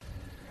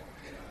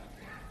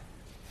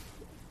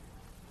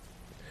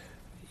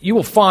you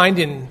will find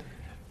in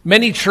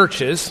many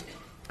churches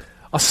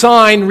a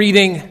sign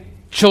reading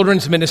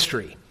children's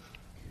ministry.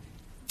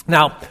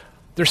 Now,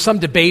 there's some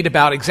debate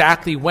about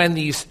exactly when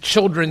these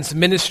children's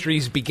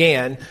ministries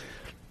began.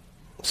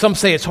 Some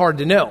say it's hard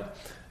to know.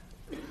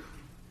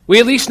 We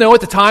at least know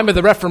at the time of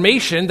the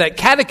Reformation that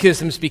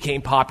catechisms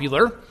became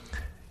popular.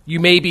 You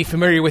may be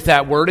familiar with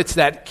that word. It's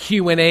that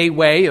Q&A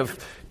way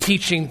of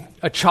teaching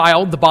a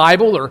child the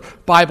Bible or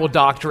Bible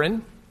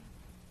doctrine.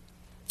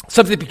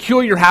 Something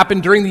peculiar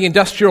happened during the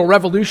Industrial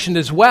Revolution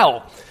as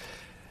well.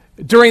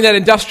 During that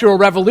Industrial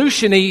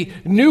Revolution, a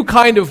new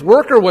kind of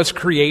worker was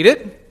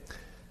created,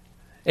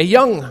 a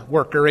young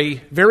worker, a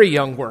very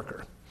young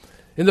worker,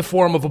 in the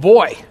form of a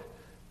boy.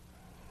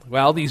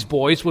 Well, these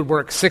boys would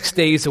work 6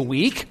 days a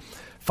week,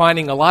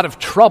 finding a lot of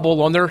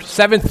trouble on their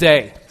seventh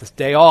day, this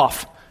day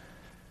off.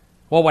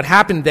 Well, what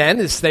happened then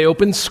is they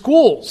opened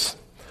schools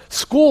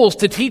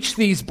to teach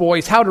these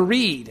boys how to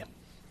read.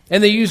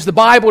 And they used the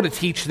Bible to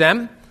teach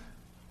them.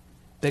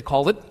 They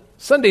called it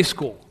Sunday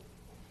school.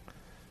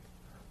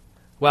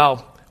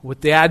 Well,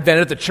 with the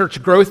advent of the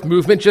church growth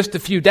movement just a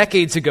few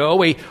decades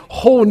ago, a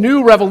whole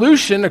new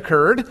revolution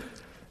occurred.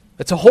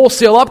 It's a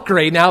wholesale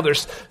upgrade. Now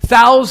there's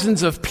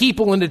thousands of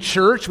people in the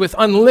church with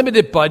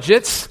unlimited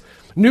budgets,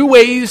 new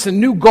ways and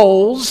new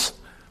goals.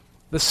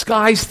 The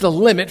sky's the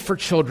limit for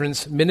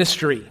children's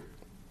ministry.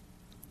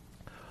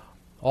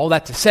 All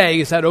that to say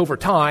is that over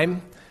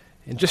time,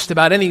 in just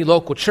about any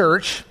local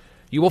church,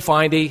 you will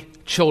find a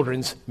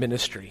children's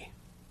ministry.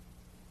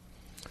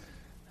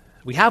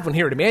 We have one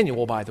here at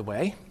Immanuel, by the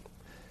way.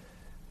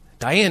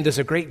 Diane does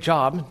a great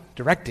job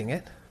directing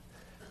it.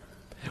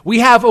 We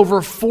have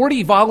over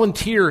 40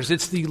 volunteers.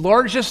 It's the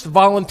largest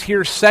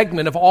volunteer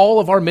segment of all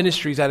of our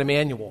ministries at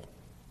Immanuel.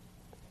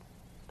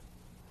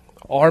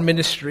 Our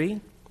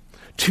ministry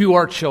to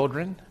our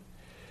children,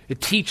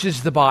 it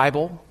teaches the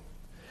Bible,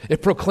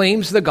 it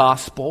proclaims the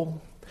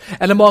gospel,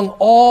 and among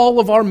all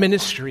of our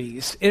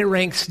ministries, it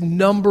ranks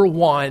number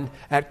one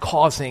at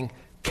causing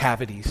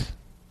cavities.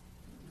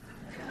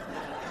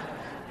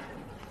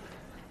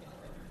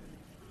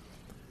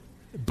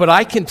 But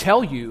I can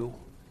tell you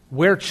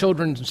where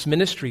children's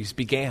ministries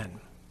began.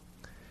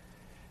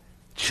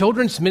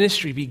 Children's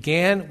ministry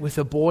began with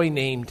a boy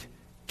named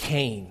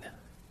Cain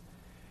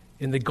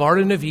in the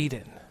Garden of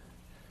Eden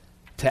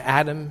to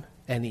Adam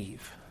and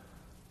Eve.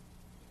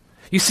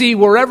 You see,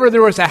 wherever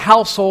there was a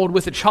household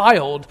with a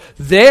child,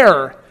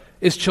 there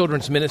is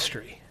children's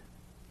ministry.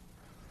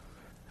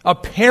 A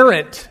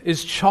parent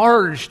is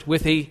charged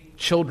with a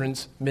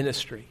children's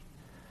ministry.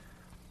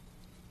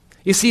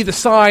 You see, the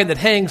sign that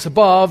hangs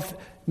above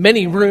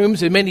many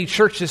rooms in many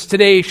churches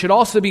today should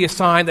also be a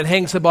sign that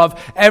hangs above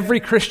every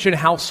Christian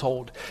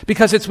household,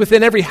 because it's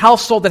within every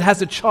household that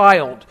has a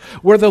child,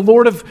 where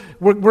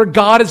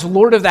God is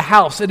Lord of the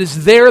house. It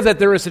is there that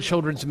there is a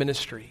children's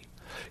ministry.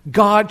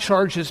 God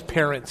charges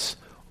parents,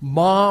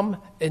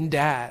 mom and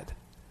dad,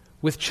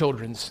 with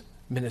children's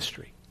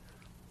ministry.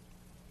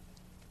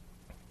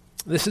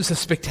 This is a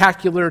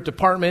spectacular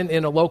department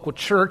in a local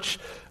church,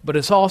 but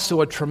it's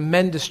also a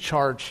tremendous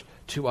charge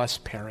to us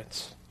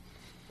parents.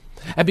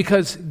 And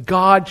because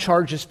God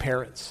charges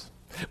parents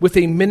with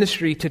a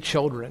ministry to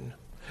children,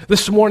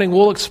 this morning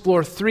we'll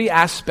explore three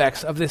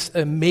aspects of this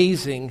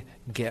amazing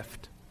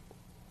gift.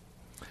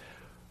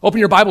 Open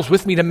your Bibles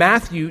with me to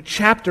Matthew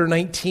chapter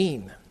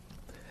 19.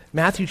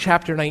 Matthew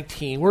chapter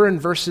 19. We're in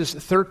verses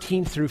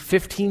 13 through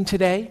 15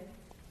 today.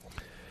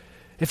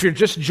 If you're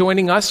just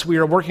joining us, we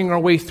are working our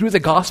way through the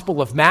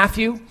Gospel of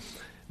Matthew.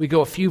 We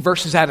go a few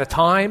verses at a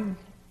time.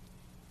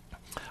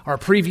 Our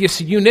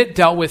previous unit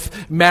dealt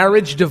with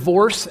marriage,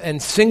 divorce,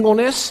 and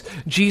singleness.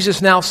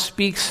 Jesus now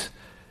speaks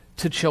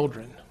to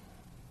children.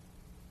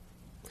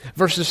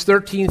 Verses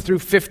 13 through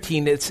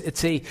 15,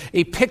 it's a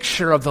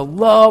picture of the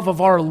love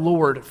of our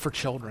Lord for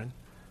children.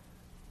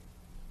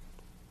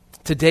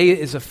 Today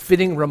is a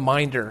fitting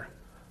reminder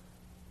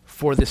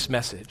for this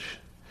message.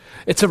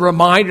 It's a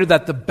reminder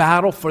that the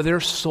battle for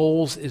their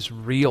souls is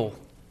real.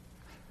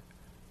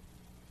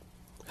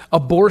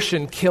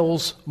 Abortion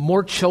kills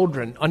more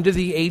children under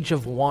the age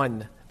of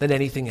 1 than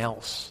anything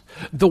else.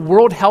 The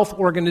World Health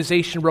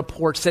Organization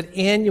reports that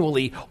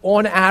annually,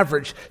 on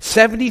average,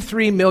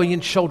 73 million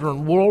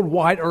children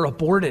worldwide are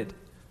aborted.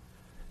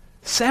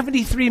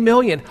 73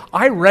 million.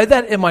 I read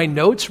that in my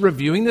notes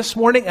reviewing this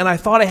morning, and I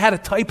thought I had a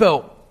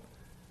typo.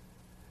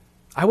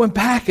 I went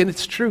back, and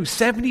it's true.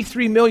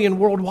 73 million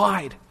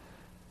worldwide.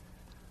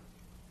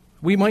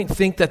 We might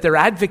think that they're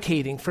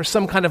advocating for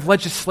some kind of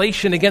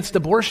legislation against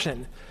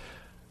abortion.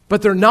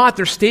 But they're not.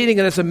 They're stating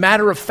it as a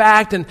matter of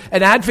fact and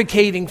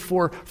advocating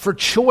for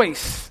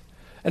choice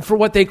and for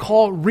what they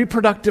call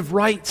reproductive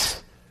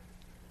rights.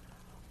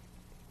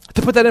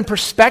 To put that in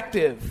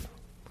perspective,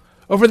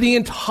 over the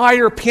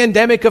entire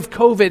pandemic of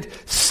COVID,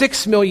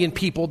 6 million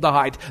people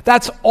died.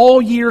 That's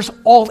all years,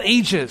 all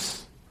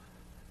ages.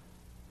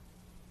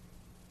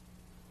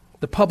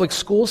 The public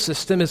school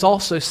system is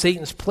also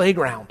Satan's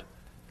playground.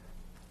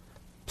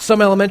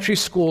 Some elementary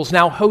schools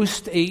now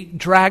host a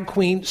drag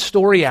queen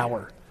story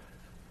hour.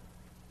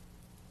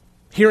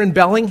 Here in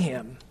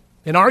Bellingham,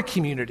 in our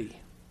community,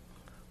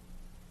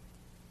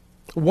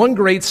 One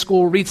grade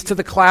school reads to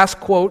the class,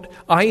 quote,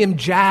 "I am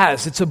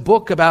Jazz." It's a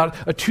book about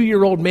a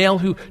 2-year-old male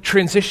who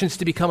transitions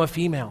to become a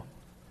female.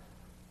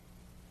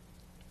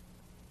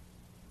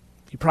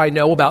 You probably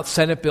know about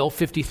Senate Bill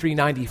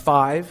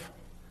 5395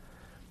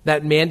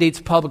 that mandates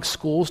public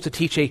schools to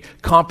teach a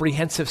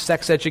comprehensive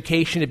sex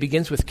education. It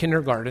begins with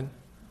kindergarten.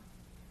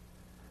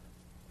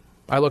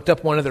 I looked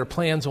up one of their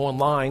plans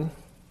online.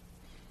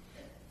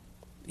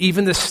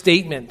 Even the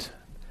statement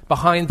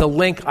behind the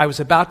link I was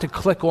about to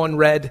click on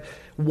read,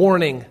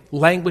 "Warning,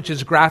 language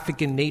is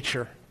graphic in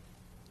nature."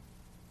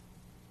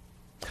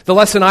 The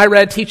lesson I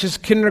read teaches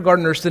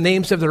kindergartners the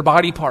names of their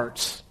body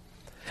parts.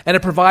 And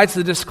it provides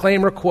the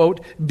disclaimer, quote,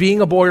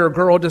 "Being a boy or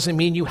girl doesn't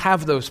mean you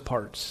have those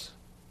parts."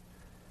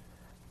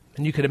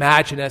 And you can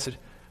imagine as a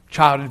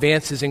child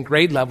advances in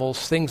grade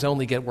levels, things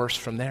only get worse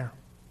from there.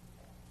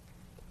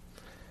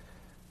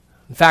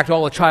 In fact,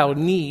 all a child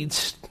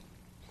needs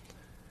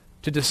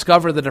to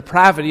discover the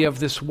depravity of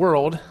this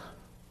world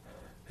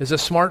is a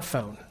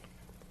smartphone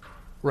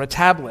or a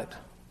tablet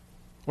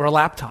or a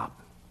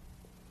laptop.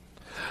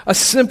 A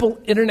simple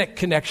internet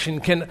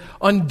connection can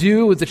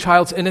undo the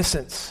child's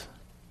innocence.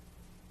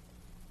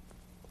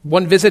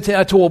 One visit to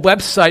a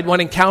website, one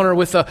encounter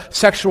with a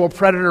sexual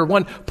predator,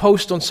 one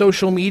post on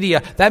social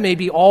media, that may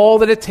be all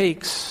that it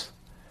takes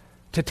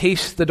to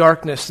taste the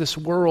darkness this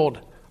world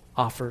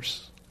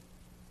offers.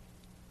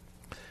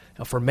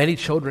 Now, for many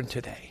children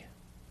today,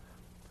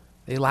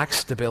 they lack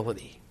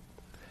stability,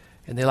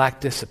 and they lack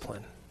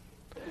discipline,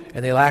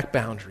 and they lack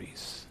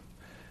boundaries.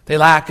 They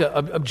lack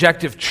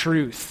objective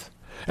truth,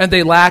 and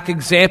they lack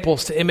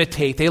examples to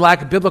imitate. They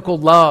lack biblical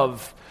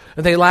love,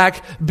 and they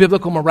lack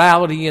biblical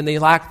morality, and they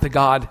lack the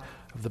God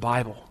of the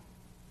Bible.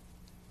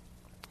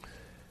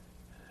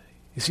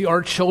 You see,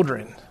 our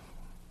children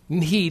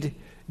need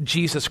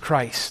Jesus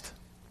Christ,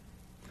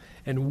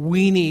 and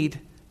we need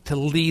to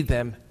lead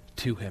them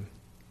to him.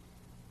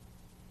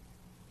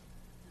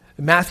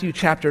 Matthew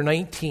chapter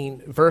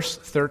 19, verse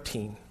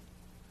 13.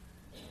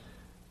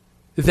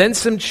 Then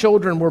some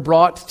children were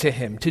brought to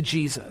him, to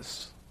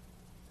Jesus,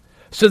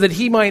 so that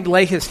he might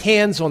lay his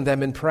hands on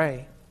them and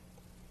pray.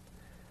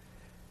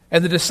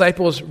 And the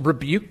disciples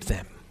rebuked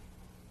them.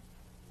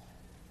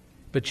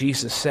 But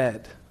Jesus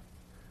said,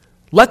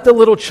 "Let the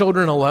little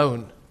children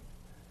alone,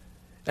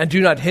 and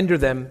do not hinder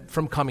them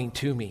from coming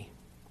to me.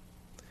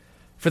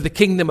 For the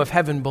kingdom of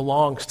heaven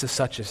belongs to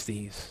such as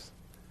these."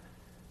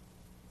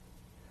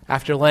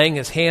 After laying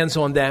his hands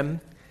on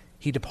them,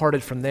 he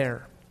departed from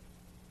there.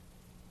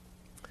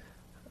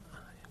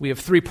 We have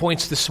 3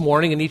 points this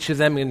morning, and each of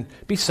them can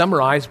be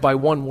summarized by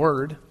one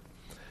word.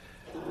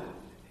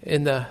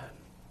 In the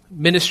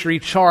ministry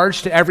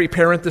charge to every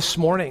parent this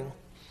morning,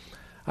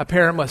 a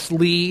parent must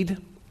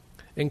lead,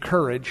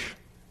 encourage,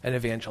 and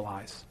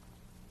evangelize.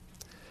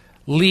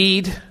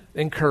 Lead,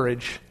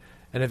 encourage,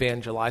 and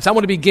evangelize. I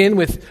want to begin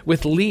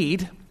with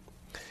lead.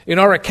 In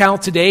our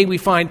account today, we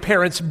find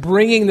parents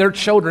bringing their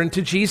children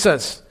to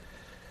Jesus.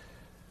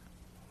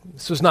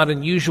 This was not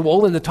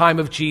unusual in the time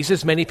of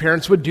Jesus. Many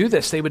parents would do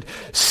this. They would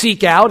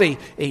seek out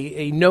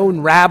a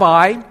known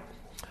rabbi,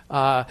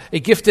 a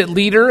gifted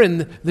leader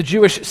in the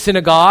Jewish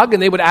synagogue,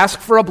 and they would ask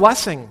for a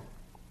blessing.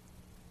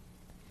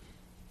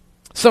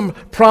 Some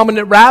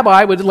prominent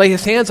rabbi would lay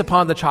his hands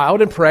upon the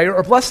child and pray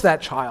or bless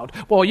that child.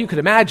 Well, you could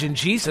imagine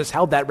Jesus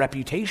held that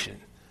reputation.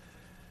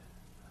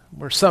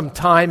 We're some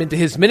time into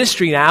his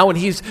ministry now, and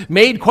he's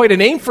made quite a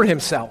name for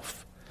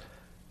himself.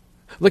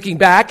 Looking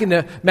back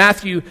into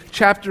Matthew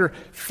chapter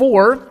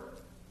 4,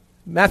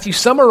 Matthew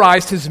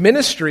summarized his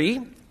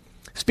ministry.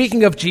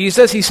 Speaking of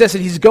Jesus, he says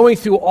that he's going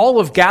through all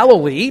of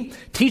Galilee,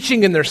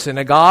 teaching in their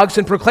synagogues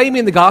and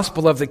proclaiming the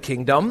gospel of the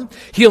kingdom,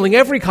 healing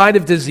every kind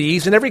of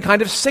disease and every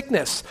kind of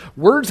sickness.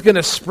 Word's going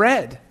to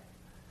spread.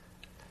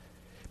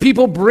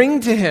 People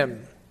bring to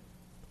him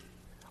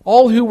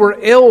all who were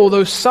ill,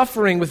 those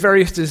suffering with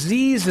various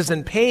diseases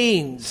and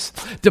pains,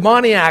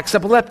 demoniacs,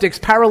 epileptics,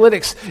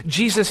 paralytics.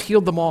 Jesus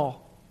healed them all.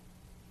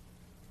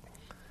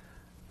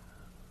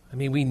 I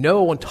mean, we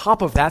know on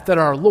top of that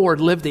our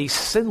Lord lived a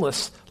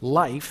sinless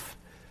life,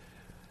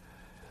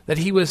 that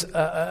he was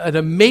an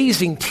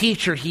amazing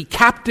teacher. He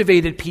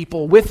captivated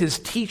people with his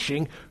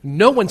teaching.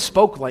 No one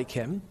spoke like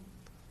him.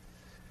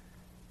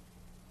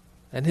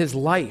 And his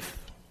life,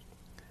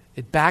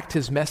 it backed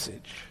his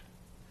message.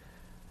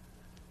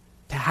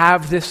 To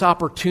have this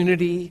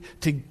opportunity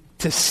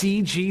to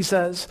see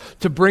Jesus,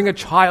 to bring a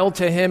child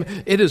to him,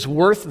 it is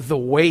worth the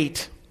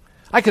wait.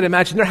 I could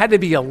imagine there had to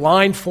be a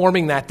line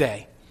forming that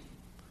day.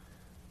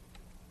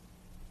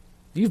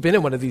 You've been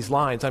in one of these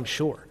lines, I'm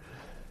sure.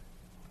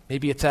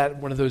 Maybe it's at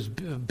one of those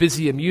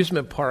busy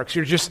amusement parks.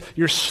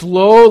 You're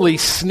slowly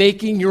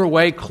snaking your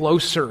way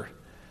closer,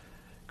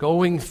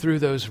 going through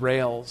those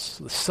rails.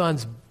 The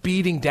sun's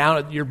beating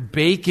down, you're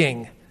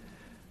baking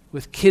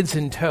with kids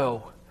in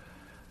tow.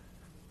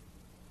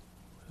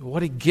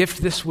 What a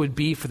gift this would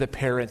be for the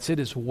parents. It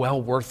is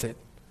well worth it.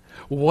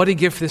 What a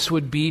gift this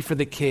would be for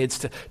the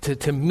kids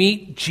to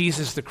meet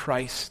Jesus the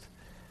Christ.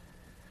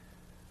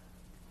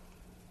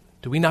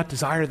 Do we not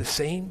desire the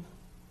same?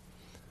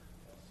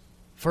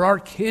 for our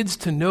kids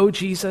to know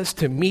Jesus,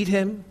 to meet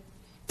him,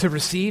 to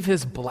receive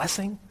his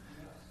blessing?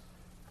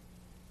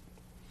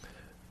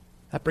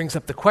 That brings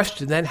up the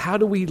question then, how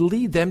do we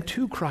lead them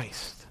to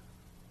Christ?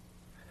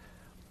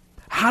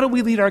 How do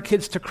we lead our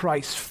kids to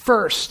Christ?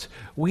 First,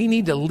 we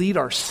need to lead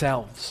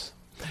ourselves.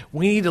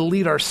 We need to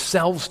lead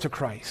ourselves to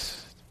Christ.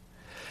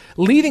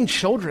 Leading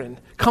children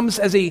comes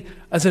as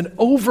an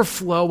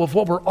overflow of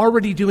what we're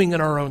already doing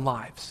in our own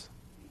lives.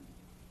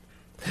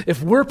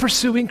 If we're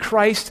pursuing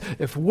Christ,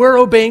 if we're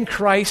obeying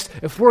Christ,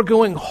 if we're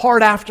going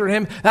hard after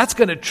him, that's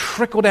going to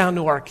trickle down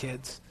to our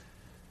kids.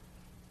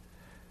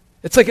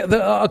 It's like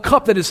a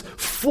cup that is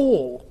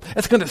full.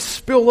 It's going to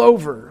spill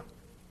over.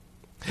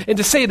 And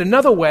to say it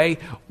another way,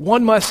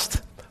 one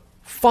must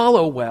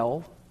follow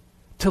well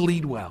to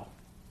lead well.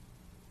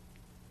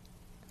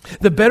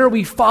 The better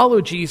we follow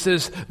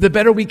Jesus, the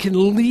better we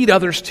can lead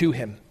others to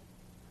him.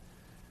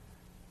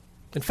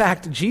 In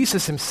fact,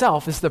 Jesus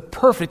himself is the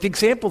perfect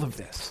example of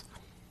this.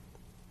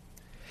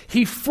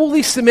 He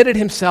fully submitted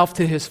himself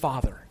to his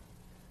Father.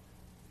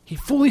 He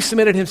fully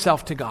submitted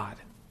himself to God.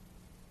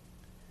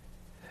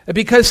 And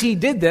because he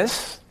did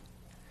this,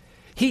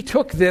 he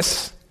took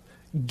this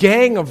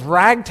gang of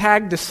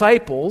ragtag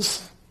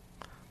disciples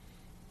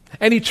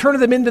and he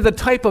turned them into the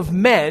type of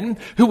men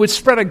who would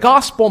spread a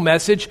gospel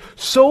message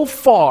so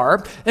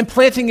far and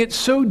planting it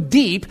so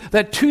deep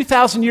that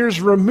 2,000 years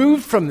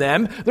removed from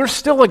them, there's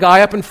still a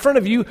guy up in front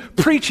of you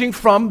preaching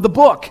from the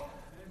book.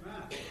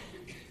 Amen.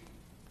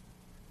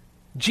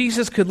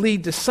 Jesus could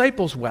lead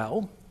disciples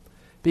well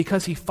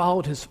because he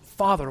followed his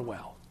Father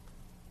well.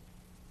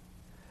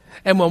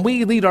 And when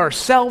we lead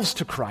ourselves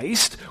to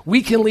Christ,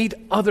 we can lead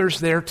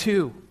others there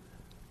too.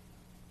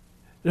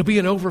 It'll be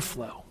an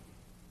overflow.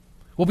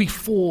 We'll be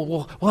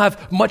full. We'll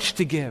have much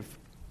to give.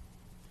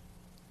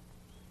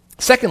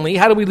 Secondly,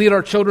 how do we lead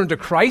our children to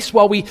Christ?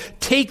 Well, we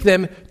take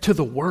them to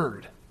the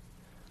Word.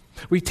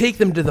 We take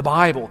them to the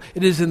Bible.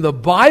 It is in the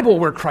Bible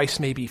where Christ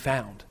may be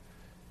found.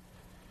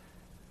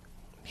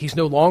 He's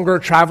no longer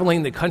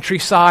traveling the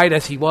countryside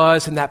as he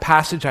was in that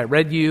passage I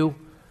read you.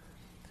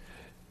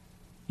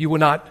 You will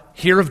not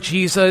hear of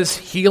Jesus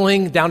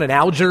healing down in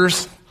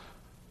Algiers.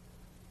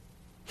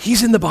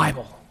 He's in the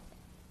Bible.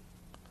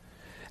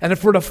 And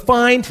if we're to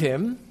find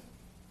him,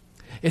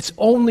 it's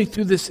only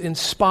through this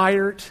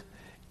inspired,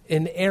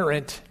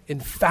 inerrant,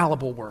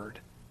 infallible word.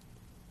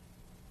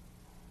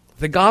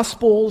 The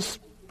Gospels,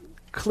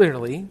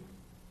 clearly.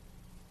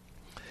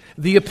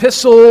 The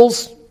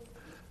epistles,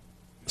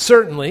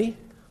 certainly.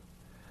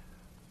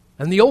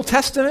 And the Old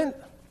Testament?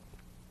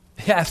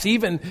 Yes,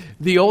 even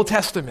the Old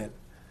Testament.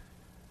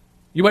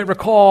 You might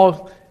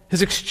recall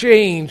his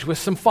exchange with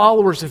some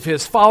followers of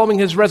his following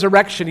his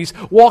resurrection. He's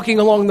walking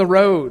along the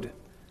road.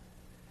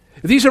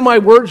 These are my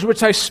words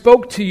which I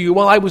spoke to you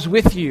while I was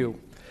with you,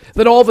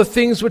 that all the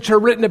things which are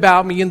written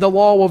about me in the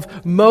law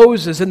of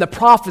Moses and the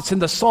prophets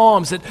and the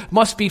Psalms that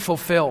must be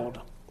fulfilled.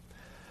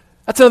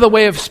 That's another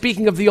way of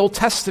speaking of the Old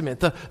Testament,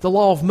 the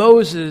law of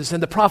Moses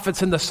and the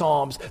prophets and the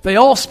Psalms. They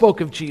all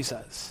spoke of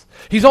Jesus.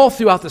 He's all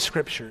throughout the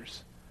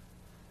Scriptures.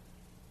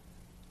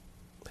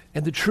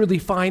 And to truly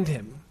find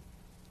him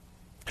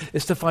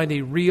is to find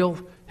a real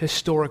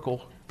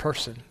historical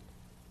person.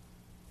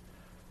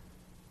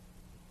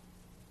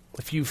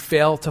 If you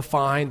fail to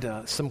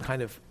find some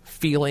kind of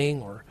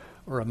feeling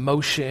or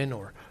emotion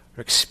or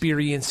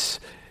experience,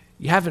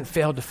 you haven't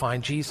failed to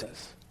find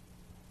Jesus.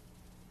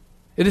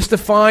 It is to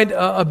find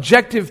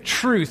objective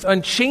truth,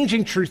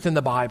 unchanging truth in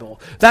the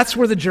Bible. That's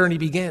where the journey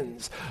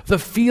begins. The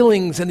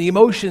feelings and the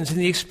emotions and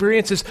the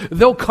experiences,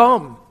 they'll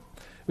come.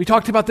 We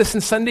talked about this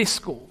in Sunday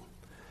school.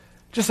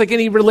 Just like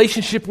any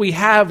relationship we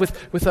have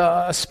with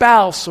a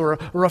spouse or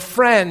a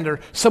friend or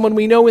someone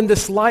we know in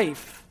this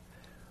life.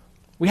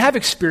 We have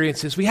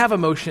experiences, we have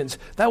emotions.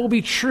 That will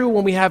be true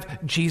when we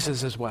have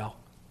Jesus as well.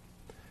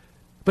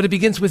 But it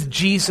begins with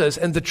Jesus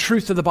and the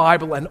truth of the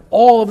Bible, and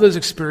all of those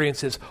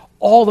experiences,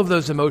 all of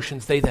those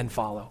emotions, they then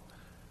follow.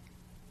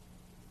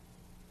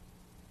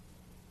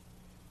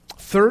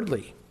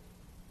 Thirdly,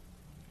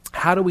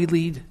 how do we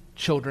lead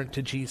children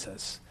to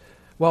Jesus?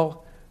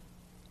 Well,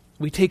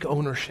 we take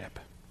ownership.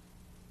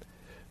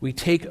 We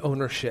take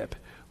ownership.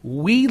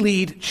 We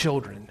lead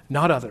children,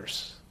 not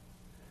others.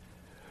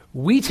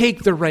 We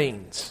take the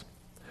reins.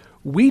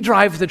 We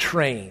drive the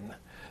train.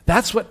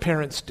 That's what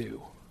parents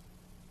do.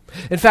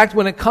 In fact,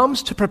 when it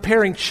comes to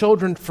preparing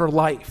children for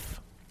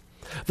life,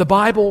 the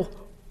Bible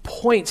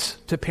points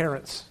to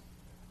parents.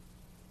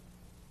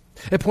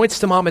 It points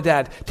to mom and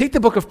dad. Take the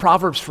book of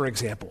Proverbs, for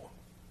example.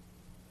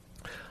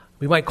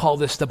 We might call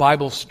this the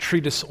Bible's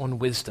treatise on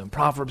wisdom.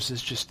 Proverbs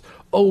is just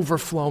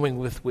overflowing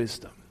with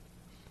wisdom.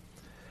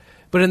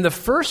 But in the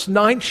first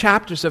 9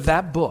 chapters of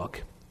that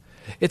book,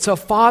 it's a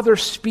father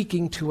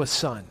speaking to a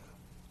son.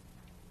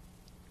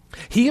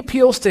 He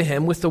appeals to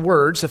him with the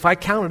words, if I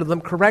counted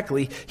them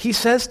correctly, he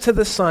says to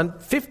the son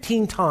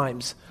 15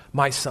 times,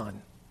 my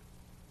son.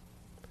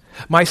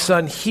 My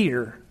son,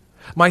 hear.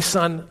 My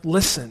son,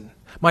 listen.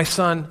 My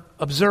son,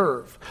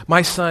 observe.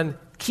 My son,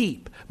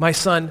 keep. My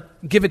son,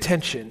 give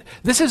attention.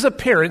 This is a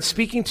parent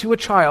speaking to a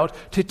child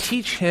to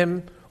teach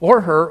him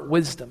or her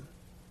wisdom.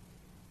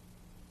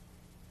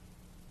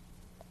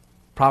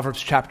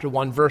 Proverbs chapter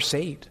 1, verse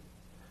 8.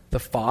 The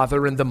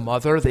father and the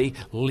mother, they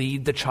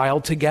lead the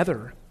child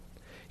together.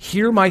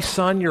 Hear, my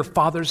son, your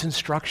father's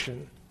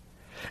instruction,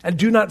 and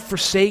do not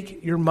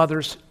forsake your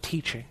mother's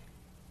teaching.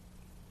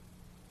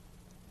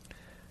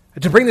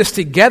 And to bring this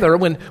together,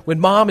 when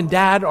mom and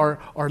dad are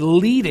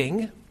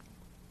leading,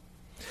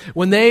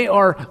 when they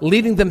are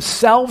leading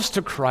themselves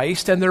to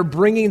Christ and they're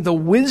bringing the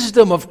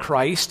wisdom of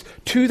Christ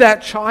to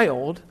that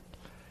child,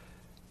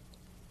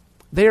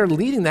 they are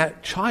leading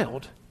that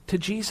child to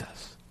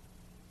Jesus.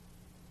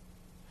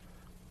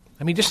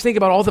 I mean, just think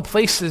about all the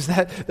places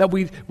that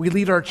we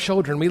lead our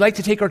children. We like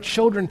to take our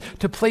children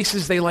to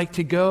places they like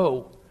to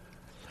go.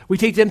 We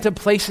take them to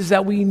places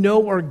that we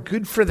know are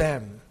good for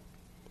them.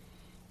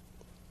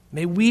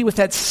 May we, with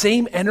that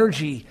same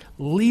energy,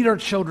 lead our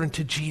children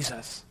to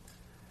Jesus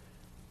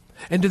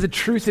and to the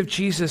truth of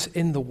Jesus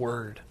in the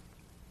Word.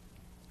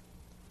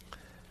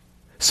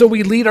 So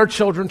we lead our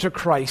children to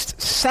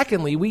Christ.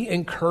 Secondly, we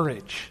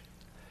encourage.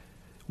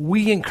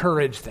 We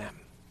encourage them.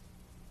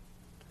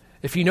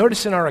 If you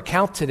notice in our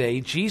account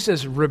today,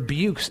 Jesus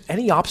rebukes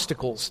any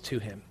obstacles to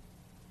him.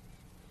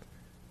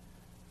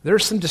 There are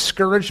some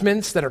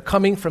discouragements that are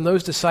coming from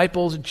those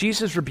disciples.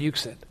 Jesus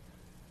rebukes it.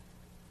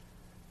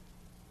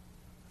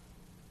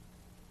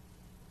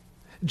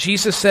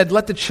 Jesus said,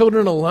 "Let the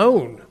children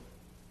alone.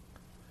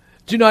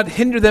 Do not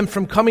hinder them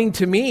from coming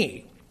to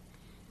me."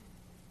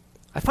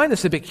 I find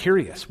this a bit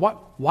curious.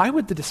 Why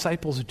would the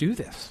disciples do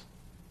this?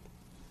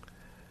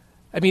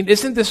 I mean,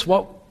 isn't this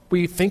what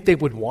we think they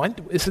would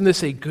want? Isn't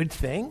this a good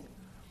thing?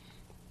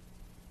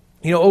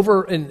 You know,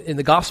 over in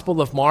the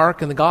Gospel of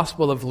Mark and the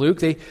Gospel of Luke,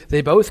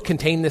 they both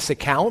contain this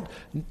account.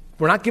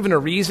 We're not given a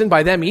reason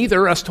by them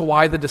either as to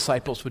why the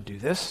disciples would do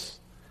this.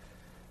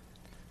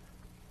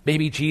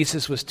 Maybe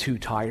Jesus was too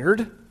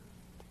tired.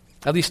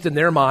 At least in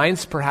their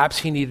minds, perhaps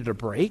he needed a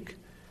break.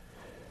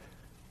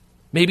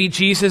 Maybe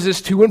Jesus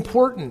is too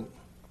important.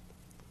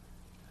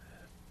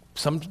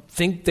 Some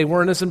think they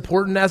weren't as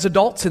important as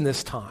adults in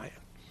this time.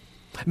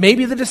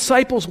 Maybe the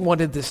disciples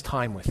wanted this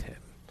time with him.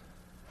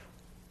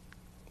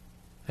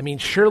 I mean,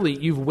 surely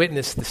you've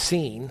witnessed the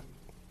scene.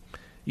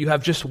 You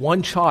have just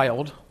one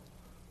child,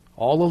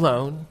 all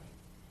alone,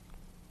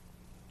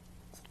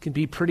 can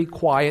be pretty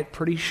quiet,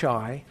 pretty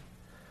shy,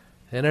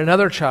 and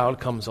another child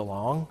comes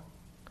along.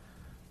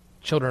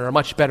 Children are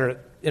much better at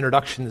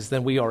introductions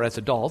than we are as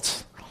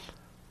adults.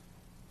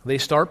 They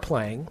start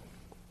playing.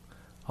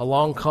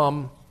 Along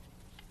come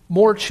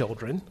more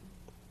children.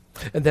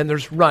 And then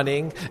there's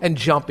running and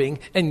jumping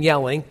and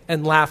yelling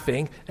and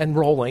laughing and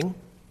rolling.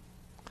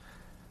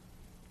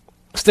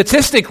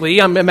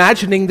 Statistically, I'm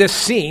imagining this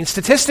scene.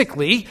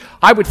 Statistically,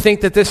 I would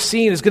think that this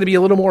scene is going to be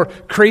a little more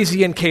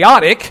crazy and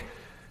chaotic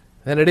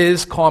than it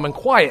is calm and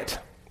quiet.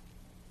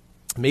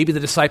 Maybe the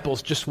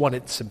disciples just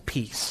wanted some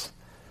peace.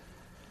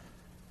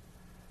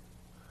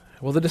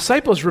 Well, the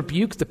disciples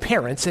rebuke the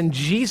parents, and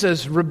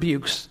Jesus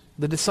rebukes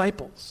the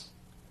disciples.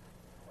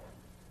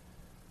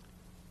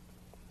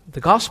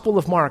 The Gospel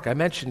of Mark, I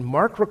mentioned,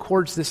 Mark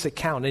records this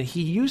account, and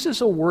he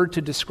uses a word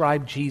to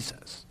describe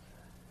Jesus.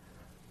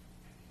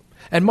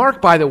 And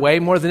Mark, by the way,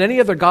 more than any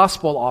other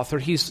gospel author,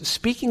 he's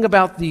speaking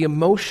about the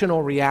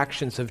emotional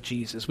reactions of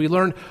Jesus. We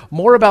learn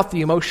more about the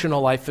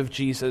emotional life of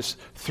Jesus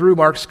through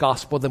Mark's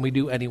gospel than we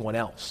do anyone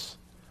else.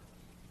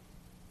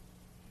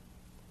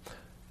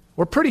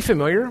 We're pretty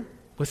familiar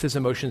with his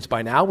emotions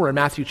by now. We're in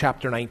Matthew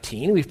chapter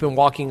 19. We've been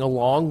walking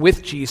along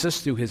with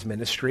Jesus through his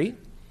ministry.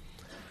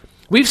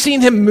 We've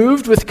seen him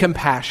moved with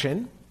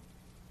compassion.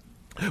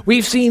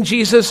 We've seen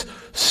Jesus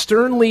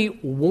sternly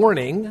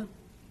warning,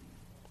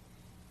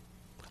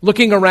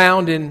 looking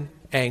around in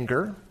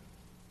anger,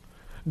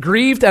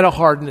 grieved at a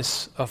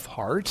hardness of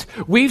heart.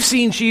 We've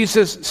seen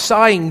Jesus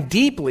sighing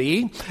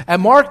deeply,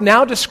 and Mark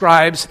now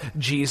describes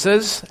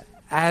Jesus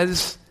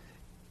as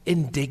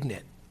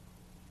indignant.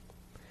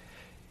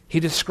 He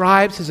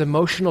describes his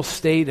emotional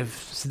state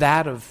as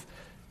that of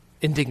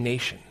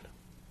indignation.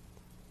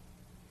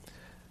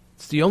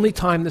 It's the only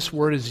time this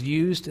word is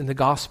used in the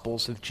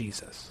Gospels of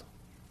Jesus.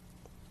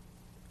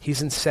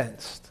 He's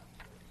incensed,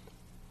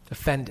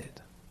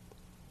 offended.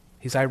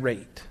 He's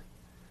irate.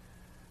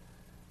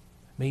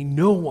 May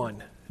no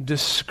one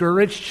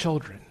discourage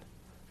children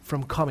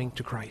from coming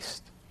to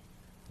Christ.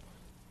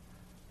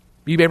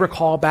 You may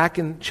recall back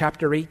in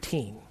chapter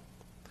 18,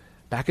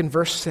 back in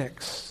verse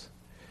 6,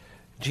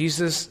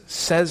 Jesus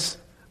says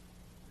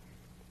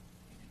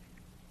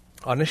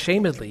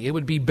unashamedly, it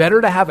would be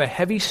better to have a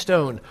heavy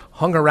stone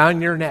hung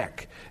around your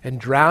neck and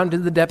drowned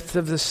in the depths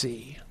of the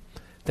sea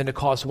than to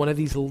cause one of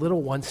these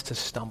little ones to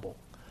stumble.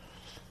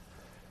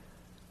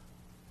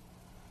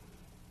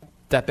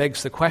 That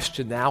begs the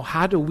question now,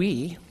 how do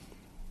we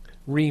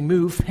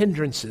remove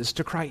hindrances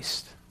to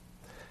Christ?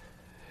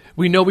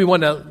 We know we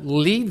want to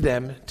lead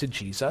them to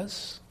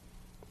Jesus.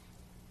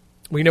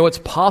 We know it's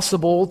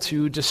possible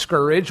to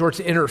discourage or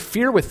to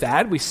interfere with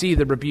that. We see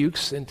the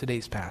rebukes in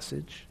today's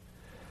passage.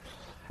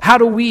 How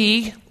do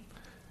we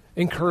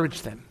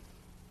encourage them?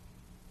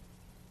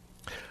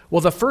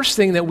 Well, the first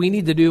thing that we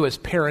need to do as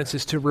parents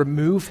is to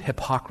remove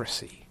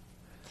hypocrisy.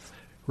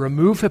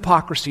 Remove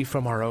hypocrisy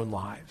from our own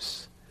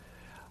lives.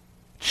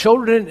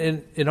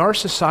 Children in our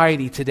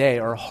society today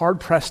are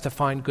hard-pressed to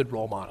find good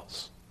role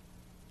models.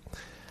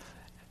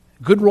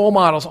 Good role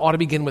models ought to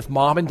begin with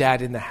mom and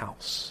dad in the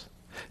house.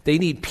 They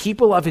need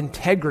people of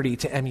integrity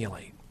to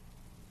emulate.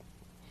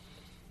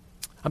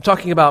 I'm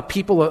talking about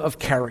people of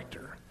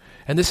character.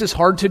 And this is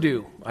hard to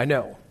do, I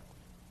know.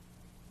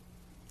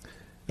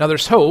 Now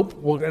there's hope.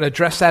 We're going to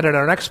address that at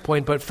our next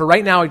point, but for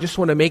right now, I just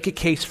want to make a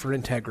case for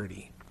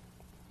integrity.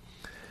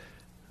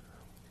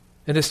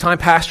 In his time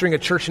pastoring a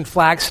church in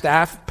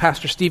Flagstaff,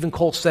 Pastor Stephen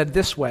Cole said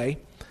this way,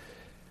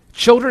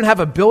 children have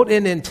a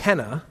built-in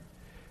antenna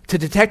to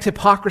detect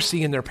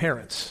hypocrisy in their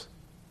parents.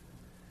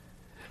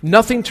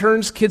 Nothing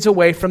turns kids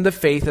away from the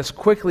faith as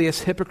quickly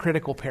as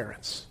hypocritical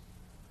parents.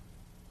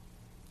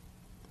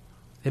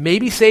 It may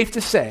be safe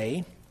to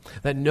say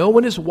that no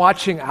one is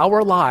watching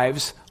our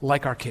lives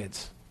like our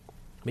kids.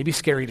 Maybe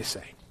scary to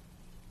say.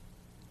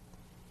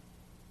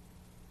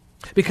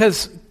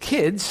 Because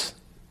kids,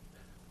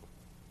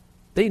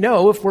 they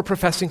know if we're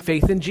professing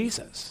faith in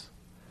Jesus.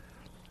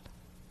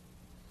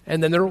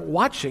 And then they're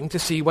watching to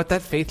see what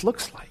that faith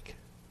looks like.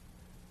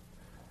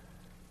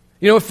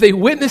 You know, if they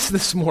witness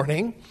this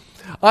morning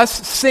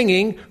us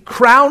singing,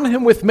 crown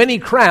him with many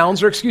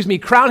crowns,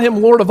 crown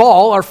him Lord of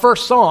all, our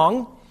first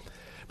song,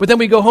 but then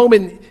we go home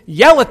and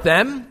yell at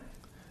them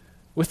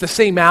with the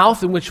same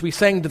mouth in which we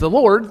sang to the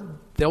Lord,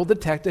 they'll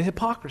detect a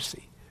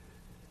hypocrisy.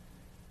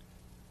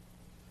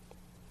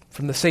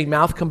 From the same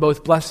mouth come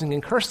both blessing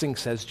and cursing,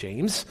 says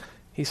James.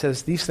 He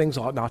says these things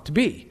ought not to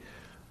be.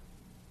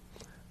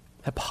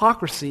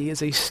 Hypocrisy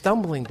is a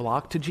stumbling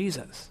block to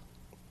Jesus.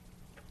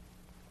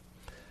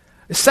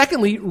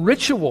 Secondly,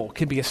 ritual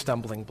can be a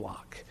stumbling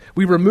block.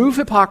 We remove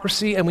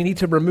hypocrisy and we need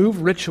to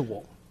remove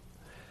ritual.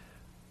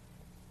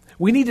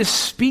 We need to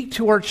speak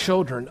to our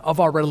children of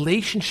our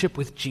relationship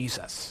with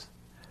Jesus.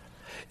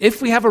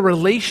 If we have a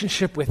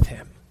relationship with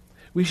him,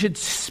 we should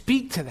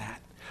speak to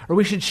that, or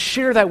we should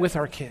share that with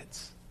our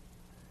kids.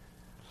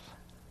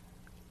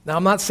 Now,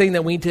 I'm not saying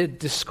that we need to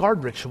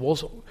discard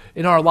rituals.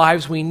 In our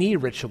lives, we need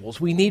rituals.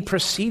 We need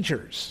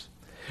procedures.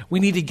 We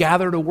need to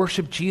gather to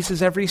worship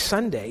Jesus every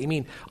Sunday. I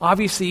mean,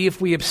 obviously, if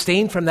we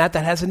abstain from that,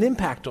 that has an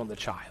impact on the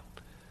child.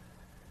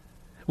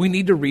 We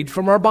need to read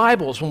from our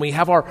Bibles. When we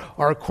have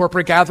our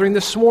corporate gathering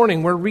this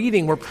morning, we're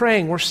reading, we're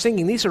praying, we're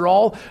singing. These are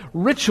all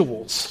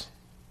rituals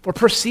or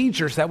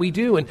procedures that we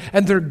do, and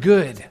they're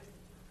good.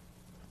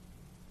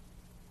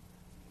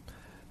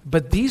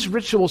 But these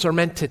rituals are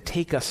meant to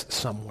take us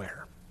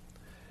somewhere.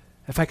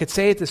 If I could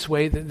say it this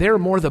way, they're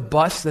more the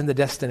bus than the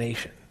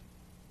destination.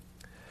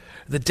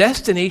 The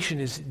destination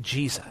is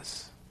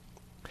Jesus.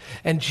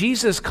 And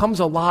Jesus comes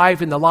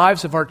alive in the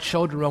lives of our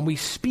children when we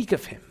speak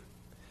of him.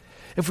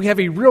 If we have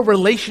a real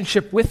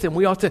relationship with him,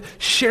 we ought to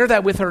share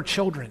that with our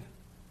children.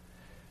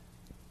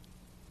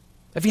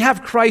 If you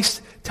have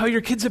Christ, tell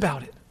your kids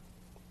about it.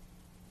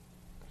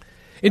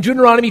 In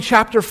Deuteronomy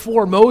chapter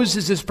 4,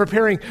 Moses is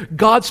preparing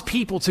God's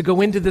people to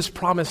go into this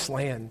promised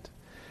land.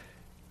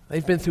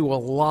 They've been through a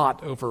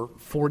lot over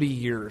 40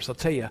 years. I'll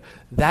tell you,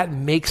 that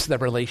makes the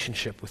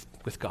relationship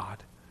with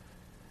God.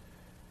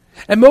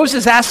 And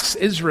Moses asks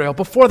Israel,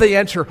 before they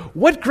enter,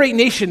 what great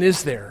nation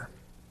is there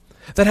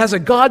that has a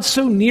God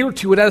so near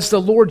to it as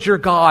the Lord your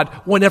God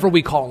whenever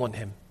we call on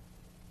him?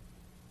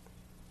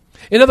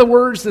 In other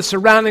words, the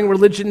surrounding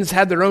religions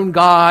had their own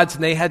gods,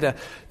 and they had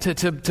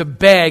to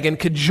beg and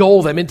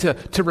cajole them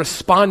into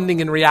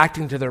responding and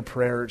reacting to their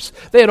prayers.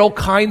 They had all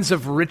kinds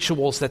of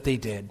rituals that they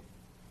did.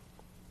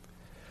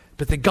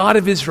 But the God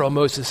of Israel,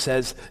 Moses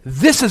says,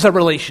 this is a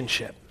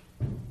relationship.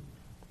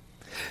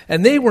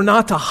 And they were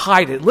not to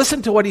hide it.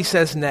 Listen to what he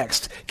says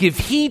next. Give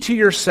heed to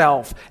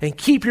yourself and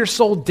keep your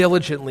soul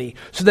diligently,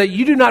 so that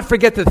you do not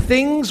forget the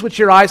things which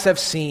your eyes have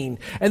seen,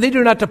 and they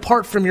do not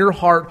depart from your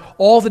heart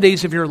all the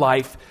days of your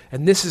life.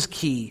 And this is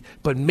key,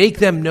 but make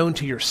them known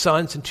to your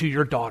sons and to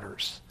your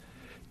daughters.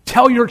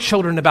 Tell your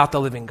children about the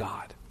living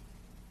God.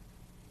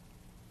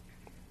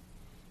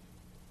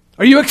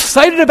 Are you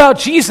excited about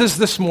Jesus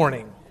this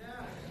morning?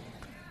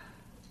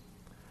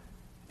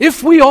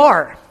 If we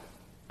are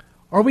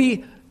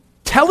we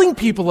telling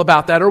people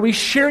about that? Are we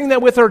sharing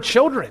that with our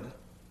children?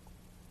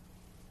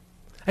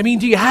 I mean,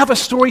 do you have a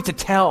story to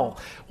tell?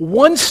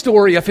 One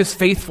story of his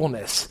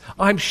faithfulness.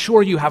 I'm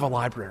sure you have a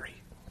library.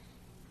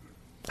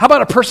 How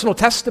about a personal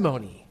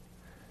testimony?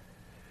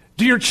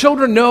 Do your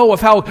children know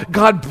of how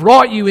God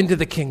brought you into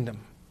the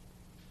kingdom?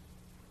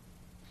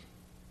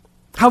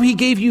 How he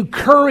gave you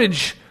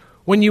courage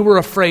when you were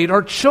afraid.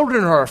 Our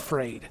children are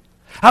afraid.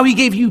 How he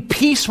gave you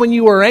peace when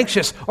you were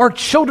anxious. Our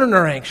children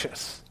are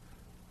anxious.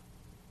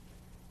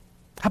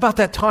 How about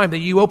that time that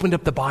you opened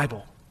up the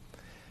Bible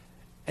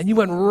and you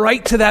went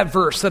right to that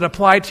verse that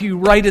applied to you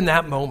right in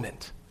that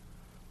moment?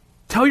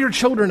 Tell your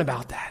children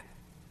about that.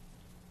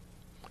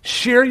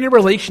 Share your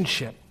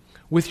relationship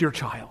with your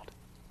child.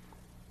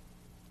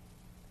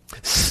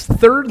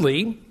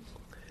 Thirdly,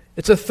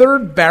 It's a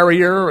third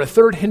barrier or a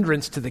third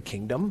hindrance to the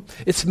kingdom.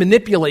 It's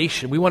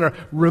manipulation. We want to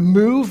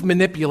remove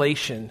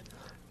manipulation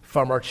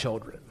from our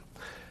children.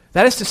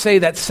 That is to say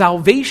that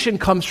salvation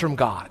comes from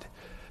God.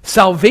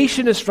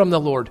 Salvation is from the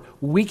Lord.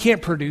 We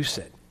can't produce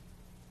it.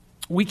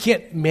 We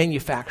can't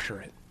manufacture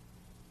it.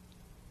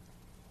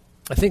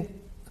 I think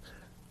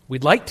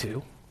we'd like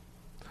to.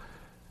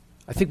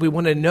 I think we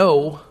want to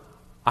know,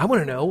 I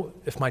want to know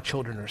if my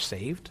children are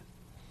saved.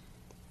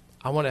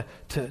 I want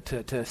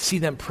to see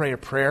them pray a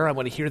prayer. I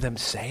want to hear them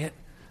say it.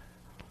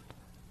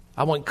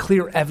 I want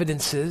clear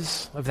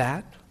evidences of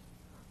that.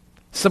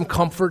 Some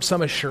comfort,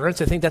 some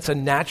assurance. I think that's a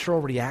natural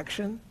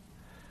reaction.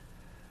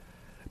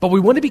 But we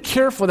want to be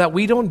careful that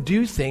we don't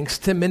do things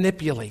to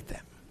manipulate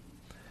them,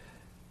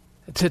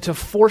 to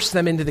force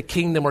them into the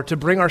kingdom or to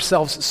bring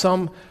ourselves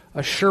some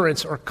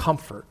assurance or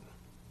comfort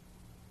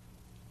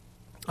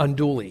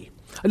unduly.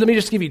 And let me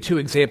just give you two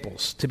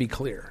examples to be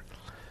clear.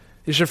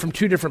 These are from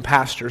two different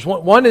pastors.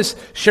 One is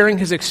sharing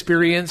his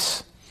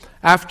experience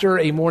after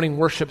a morning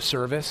worship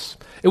service.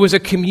 It was a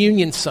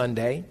communion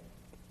Sunday.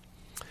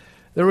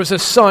 There was a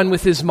son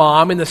with his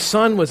mom, and the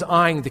son was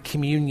eyeing the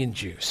communion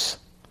juice.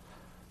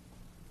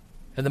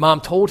 And the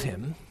mom told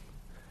him,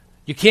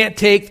 you can't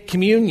take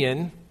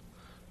communion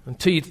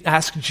until you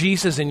ask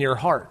Jesus in your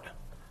heart.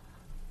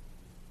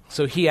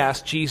 So he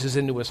asked Jesus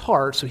into his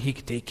heart so he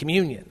could take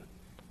communion.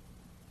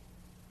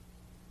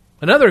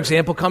 Another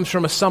example comes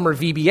from a summer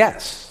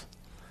VBS.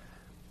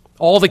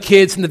 All the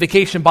kids in the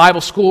Vacation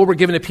Bible School were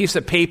given a piece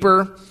of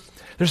paper.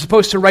 They're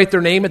supposed to write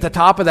their name at the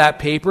top of that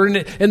paper. And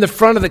in the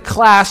front of the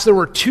class, there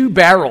were two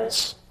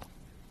barrels.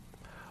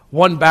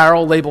 One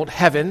barrel labeled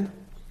heaven,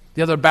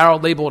 the other barrel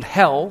labeled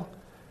hell.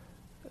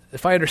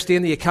 If I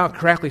understand the account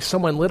correctly,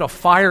 someone lit a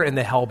fire in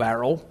the hell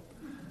barrel.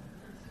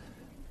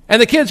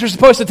 And the kids were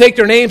supposed to take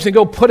their names and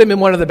go put them in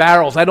one of the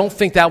barrels. I don't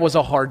think that was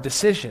a hard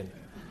decision.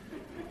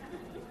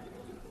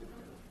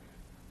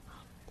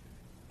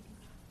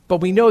 But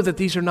we know that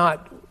these are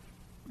not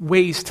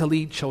ways to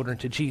lead children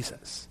to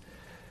Jesus.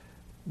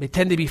 They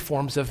tend to be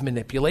forms of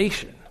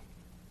manipulation.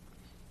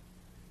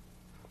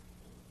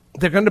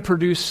 They're going to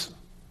produce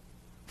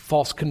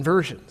false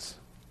conversions.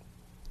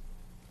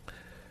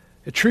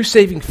 A true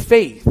saving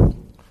faith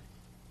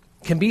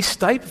can be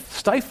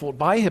stifled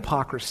by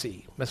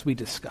hypocrisy, as we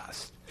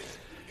discussed.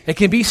 It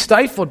can be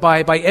stifled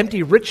by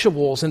empty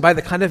rituals and by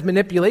the kind of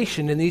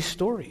manipulation in these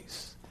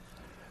stories.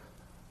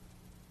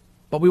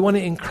 But we want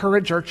to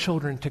encourage our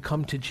children to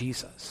come to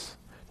Jesus,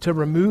 to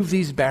remove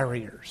these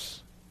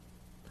barriers.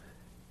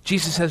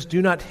 Jesus says,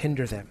 do not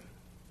hinder them.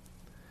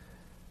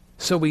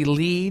 So we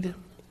lead,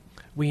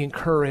 we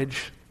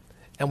encourage,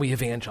 and we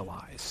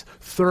evangelize.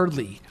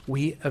 Thirdly,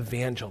 we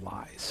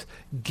evangelize.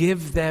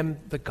 Give them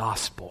the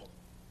gospel.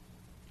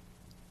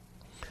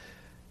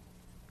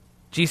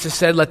 Jesus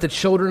said, let the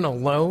children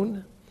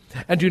alone,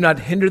 and do not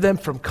hinder them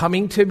from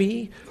coming to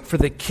me, for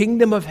the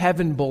kingdom of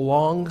heaven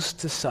belongs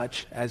to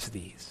such as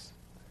these.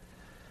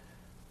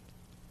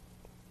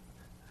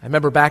 I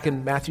remember back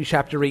in Matthew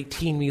chapter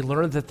 18, we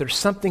learned that there's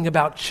something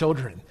about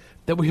children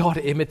that we ought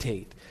to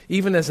imitate,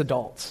 even as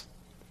adults.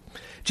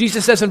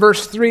 Jesus says in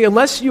verse 3,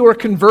 unless you are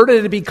converted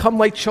and become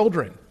like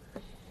children,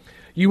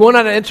 you will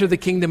not enter the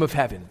kingdom of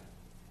heaven.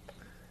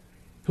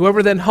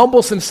 Whoever then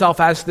humbles himself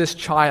as this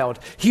child,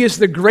 he is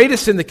the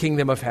greatest in the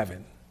kingdom of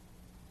heaven.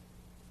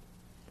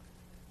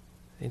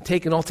 And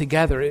taken all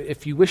together,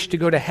 if you wish to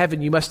go to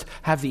heaven, you must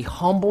have the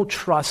humble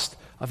trust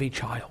of a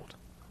child.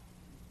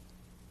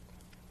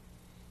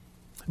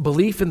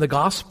 Belief in the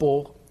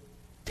gospel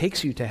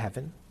takes you to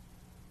heaven,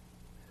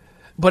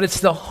 but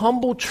it's the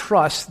humble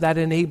trust that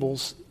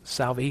enables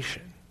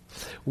salvation.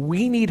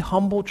 We need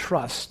humble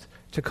trust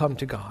to come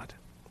to God.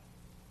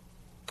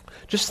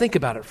 Just think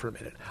about it for a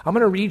minute. I'm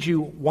going to read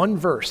you one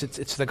verse.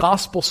 It's the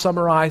gospel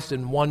summarized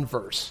in one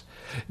verse.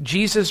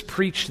 Jesus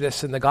preached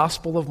this in the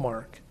Gospel of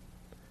Mark.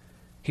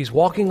 He's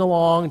walking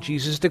along.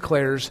 Jesus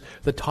declares,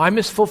 the time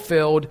is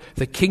fulfilled.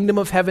 The kingdom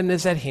of heaven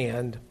is at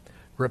hand.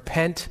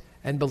 Repent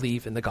and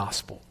believe in the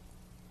gospel.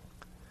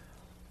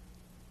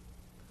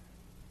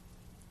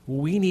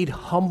 We need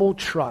humble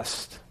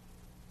trust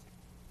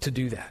to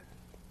do that.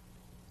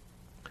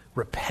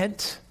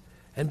 Repent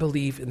and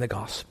believe in the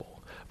gospel.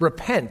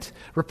 Repent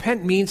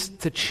means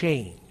to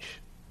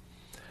change.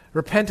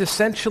 Repent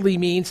essentially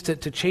means to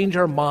change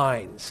our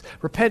minds.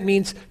 Repent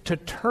means to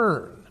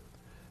turn,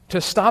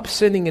 to stop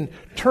sinning and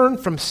turn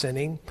from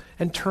sinning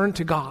and turn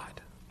to God.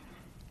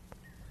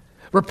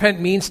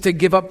 Repent means to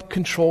give up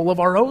control of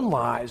our own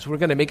lives. We're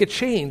going to make a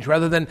change.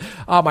 Rather than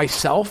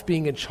myself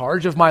being in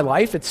charge of my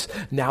life, it's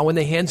now in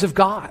the hands of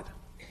God.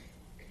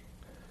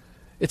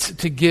 It's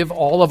to give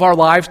all of our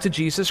lives to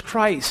Jesus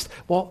Christ.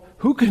 Well,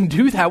 who can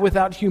do that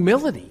without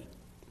humility?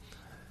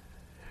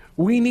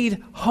 We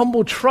need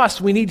humble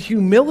trust. We need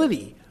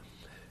humility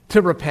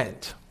to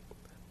repent.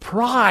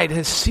 Pride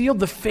has sealed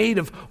the fate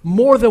of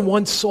more than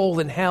one soul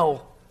in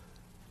hell.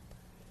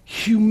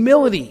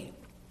 Humility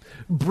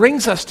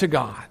brings us to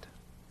God.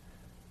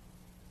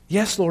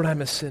 Yes, Lord,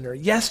 I'm a sinner.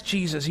 Yes,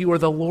 Jesus, you are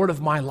the Lord of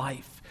my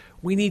life.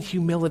 We need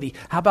humility.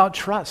 How about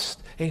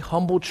trust? A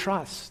humble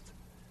trust.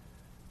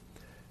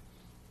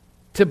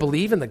 to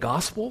believe in the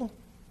gospel,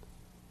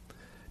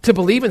 to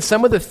believe in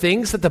some of the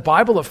things that the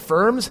Bible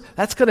affirms,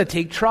 that's going to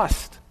take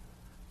trust.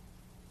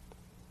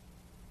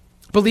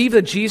 Believe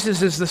that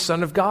Jesus is the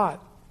Son of God.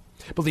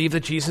 Believe that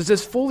Jesus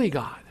is fully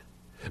God.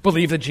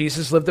 Believe that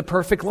Jesus lived a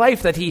perfect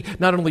life, that he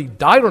not only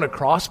died on a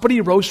cross, but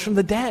he rose from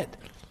the dead.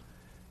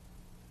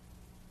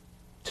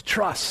 To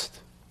trust.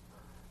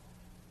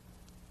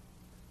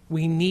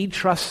 We need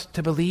trust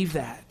to believe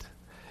that.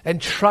 And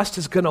trust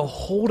is going to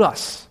hold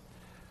us.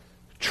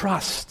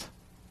 Trust.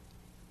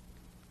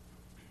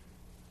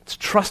 It's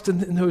trust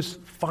in those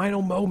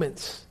final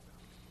moments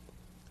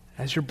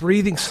as your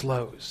breathing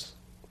slows,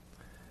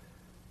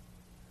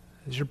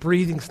 as your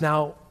breathing's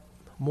now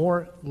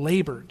more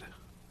labored,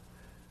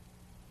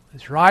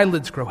 as your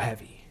eyelids grow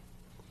heavy,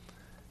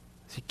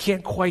 as you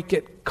can't quite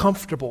get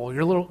comfortable,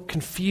 you're a little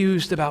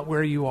confused about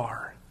where you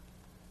are.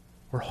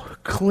 We're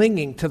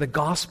clinging to the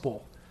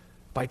gospel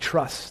by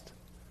trust.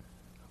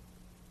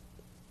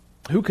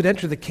 Who could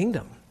enter the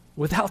kingdom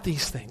without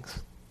these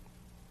things?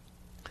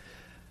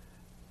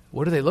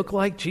 What do they look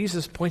like?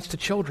 Jesus points to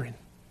children.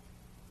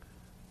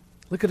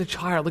 Look at a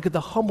child. Look at the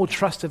humble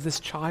trust of this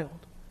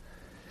child.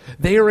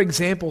 They are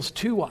examples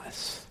to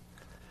us.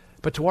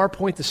 But to our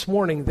point this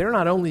morning, they're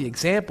not only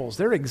examples,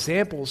 they're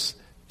examples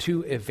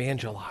to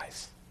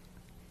evangelize.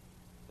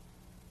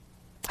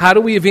 How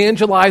do we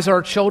evangelize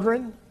our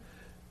children?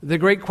 The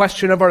great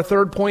question of our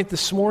third point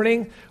this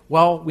morning,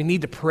 well, we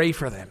need to pray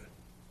for them.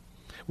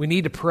 We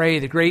need to pray.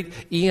 The great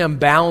E.M.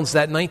 Bounds,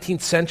 that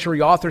 19th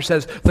century author,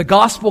 says, the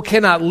gospel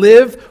cannot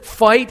live,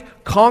 fight,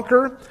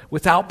 conquer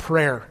without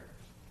prayer.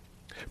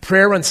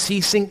 Prayer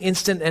unceasing,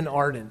 instant, and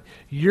ardent.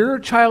 Your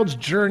child's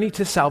journey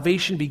to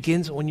salvation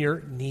begins on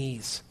your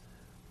knees.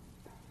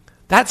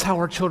 That's how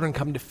our children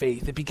come to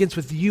faith. It begins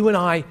with you and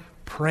I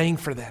praying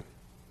for them.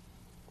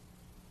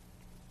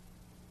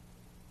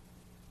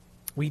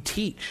 We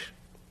teach.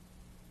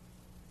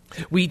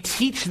 We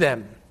teach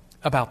them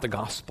about the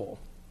gospel.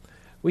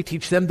 We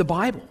teach them the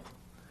Bible.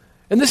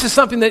 And this is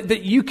something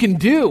that you can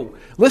do.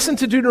 Listen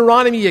to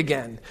Deuteronomy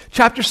again,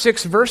 chapter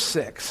 6, verse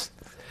 6.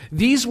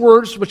 These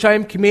words which I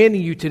am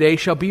commanding you today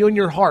shall be on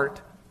your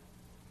heart.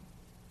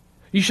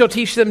 You shall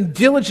teach them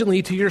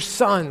diligently to your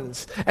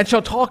sons, and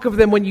shall talk of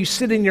them when you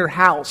sit in your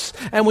house,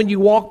 and when you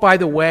walk by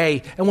the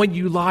way, and when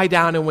you lie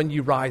down, and when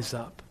you rise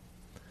up.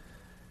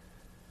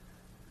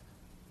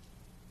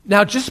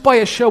 Now, just by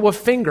a show of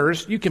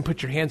fingers, you can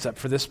put your hands up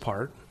for this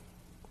part.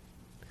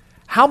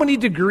 How many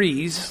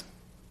degrees,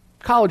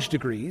 college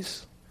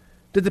degrees,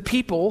 did the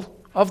people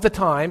of the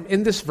time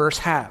in this verse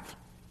have?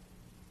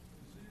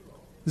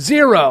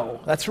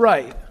 0. That's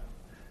right.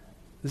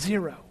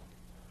 0.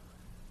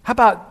 How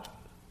about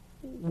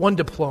one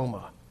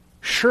diploma?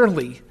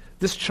 Surely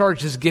this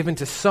charge is given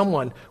to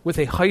someone with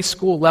a high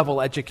school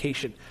level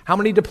education. How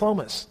many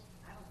diplomas?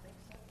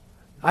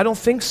 I don't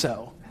think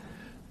so.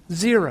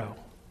 0.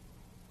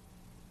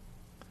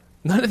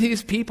 None of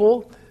these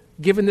people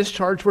given this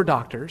charge were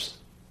doctors.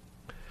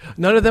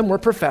 None of them were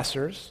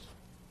professors.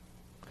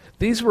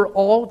 These were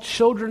all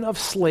children of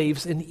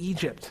slaves in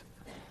Egypt.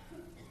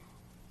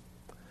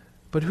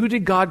 But who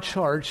did God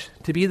charge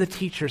to be the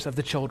teachers of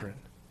the children?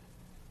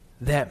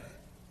 Them,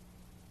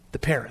 the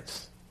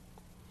parents.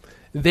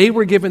 They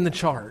were given the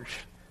charge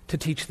to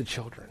teach the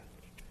children.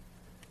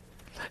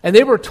 And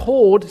they were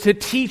told to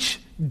teach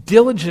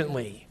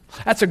diligently.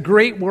 That's a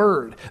great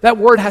word. That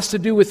word has to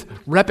do with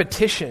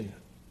repetition.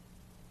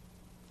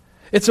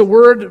 It's a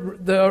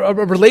word, a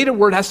related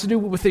word has to do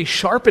with a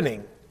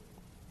sharpening.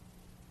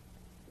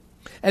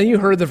 And you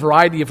heard the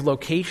variety of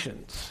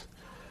locations.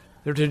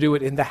 They're to do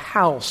it in the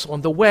house,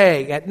 on the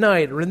way, at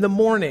night, or in the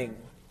morning.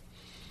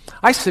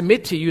 I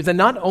submit to you that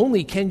not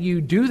only can you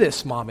do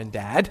this, Mom and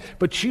Dad,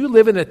 but you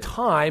live in a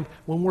time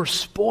when we're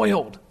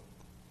spoiled.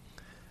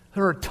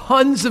 There are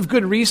tons of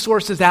good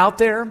resources out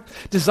there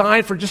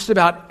designed for just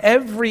about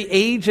every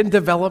age and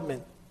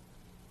development.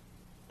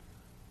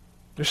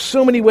 There's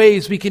so many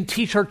ways we can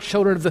teach our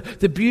children of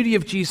the beauty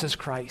of Jesus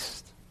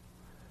Christ.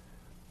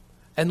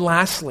 And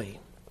lastly,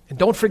 and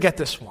don't forget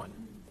this one,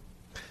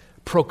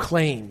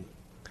 proclaim.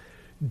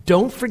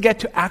 Don't forget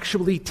to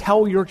actually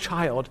tell your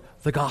child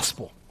the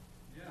gospel.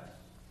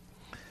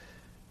 Yes.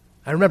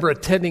 I remember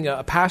attending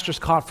a pastor's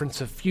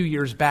conference a few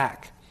years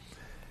back,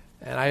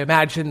 and I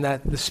imagine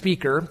that the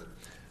speaker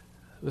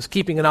was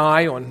keeping an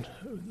eye on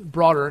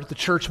the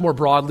church more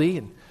broadly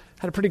and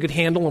had a pretty good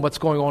handle on what's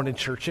going on in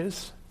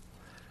churches.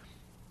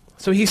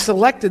 So he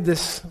selected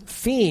this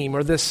theme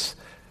or this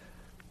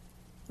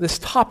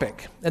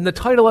topic, and the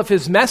title of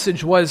his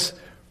message was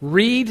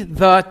Read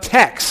the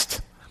Text.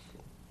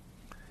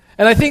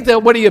 And I think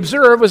that what he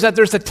observed was that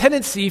there's a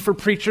tendency for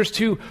preachers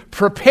to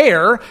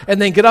prepare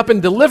and then get up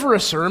and deliver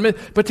a sermon,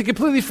 but to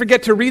completely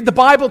forget to read the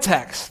Bible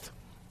text.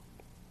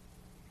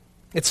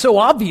 It's so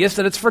obvious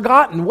that it's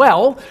forgotten.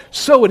 Well,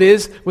 so it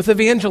is with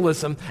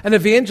evangelism, and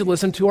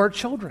evangelism to our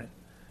children.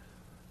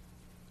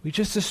 We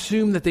just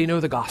assume that they know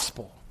the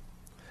gospel.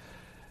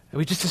 And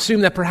we just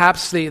assume that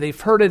perhaps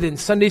they've heard it in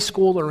Sunday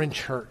school or in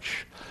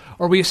church.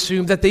 Or we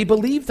assume that they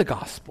believe the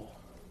gospel.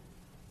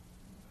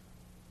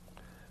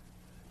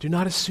 Do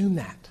not assume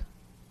that.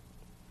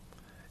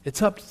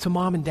 It's up to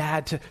mom and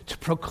dad to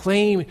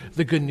proclaim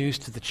the good news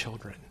to the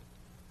children.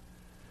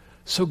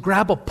 So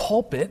grab a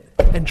pulpit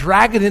and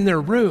drag it in their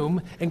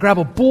room and grab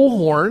a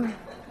bullhorn.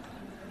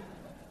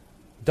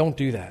 Don't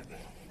do that.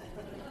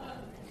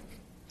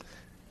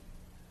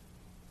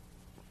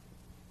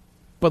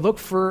 But look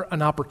for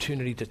an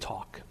opportunity to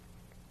talk.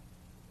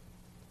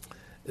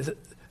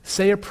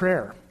 Say a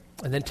prayer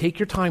and then take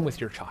your time with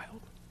your child.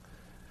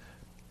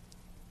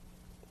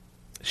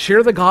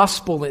 Share the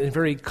gospel in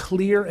very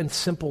clear and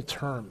simple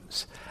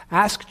terms.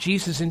 Ask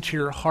Jesus into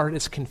your heart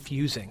is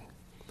confusing,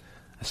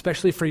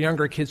 especially for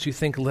younger kids who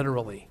think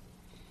literally.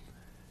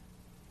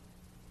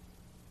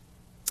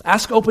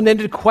 Ask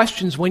open-ended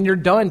questions when you're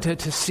done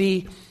to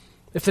see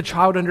if the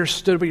child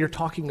understood what you're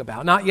talking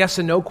about. Not yes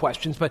and no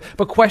questions,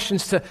 but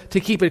questions to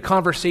keep a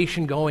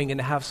conversation going and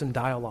to have some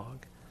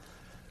dialogue.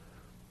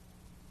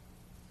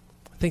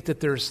 I think that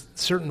there's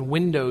certain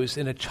windows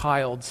in a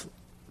child's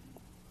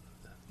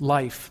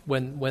life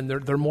when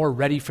they're more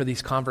ready for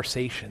these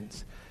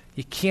conversations.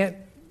 You can't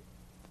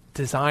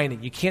design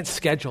it. You can't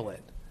schedule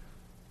it.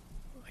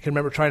 I can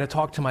remember trying to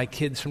talk to my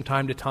kids from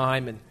time to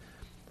time, and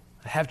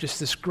I have just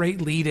this great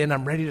lead in.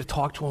 I'm ready to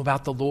talk to them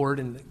about the Lord,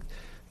 and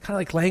kind of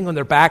like laying on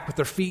their back with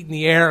their feet in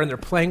the air, and they're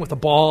playing with a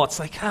ball. It's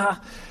like, I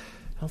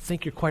don't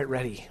think you're quite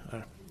ready.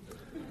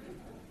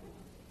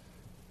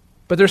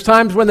 But there's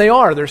times when they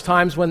are. There's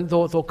times when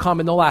they'll come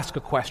and they'll ask a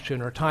question,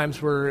 or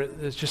times where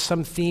there's just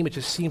some theme. It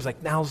just seems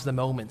like now's the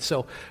moment.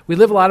 So we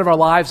live a lot of our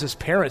lives as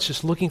parents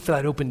just looking for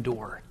that open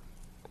door.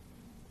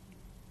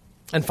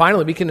 And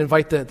finally, we can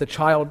invite the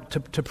child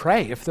to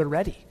pray if they're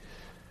ready.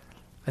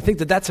 I think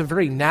that's a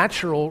very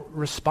natural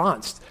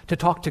response to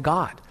talk to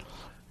God,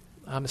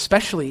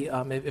 especially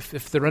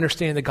if they're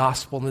understanding the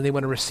gospel and then they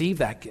want to receive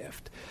that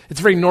gift. It's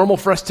very normal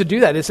for us to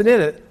do that, isn't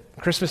it?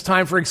 Christmas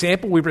time, for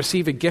example, we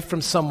receive a gift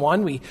from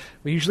someone. We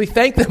usually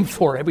thank them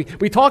for it.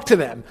 We talk to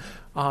them.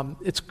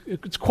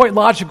 It's quite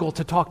logical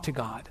to talk to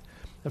God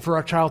and for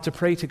our child to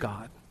pray to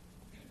God.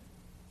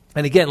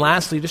 And again,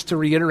 lastly, just to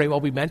reiterate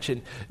what we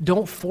mentioned,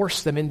 don't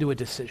force them into a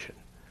decision.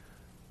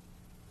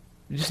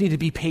 You just need to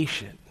be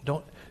patient.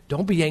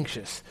 Don't be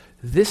anxious.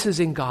 This is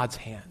in God's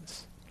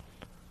hands.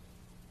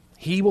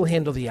 He will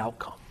handle the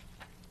outcome.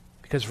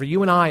 Because for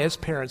you and I as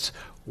parents,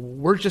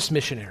 we're just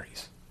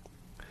missionaries.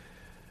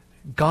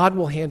 God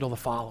will handle the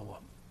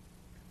follow-up.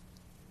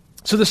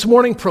 So this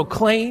morning,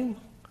 proclaim,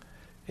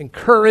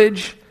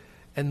 encourage,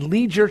 and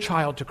lead your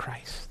child to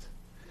Christ.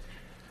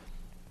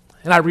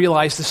 And I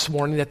realize this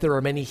morning that there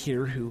are many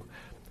here who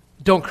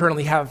don't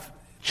currently have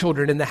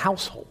children in the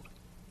household.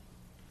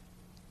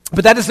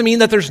 But that doesn't mean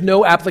that there's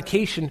no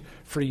application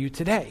for you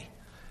today.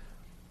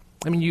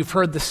 I mean, you've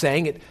heard the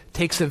saying, it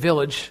takes a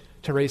village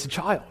to raise a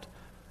child.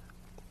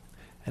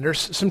 And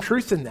there's some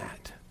truth in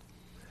that.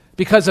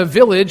 Because a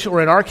village,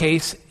 or in our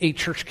case, a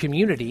church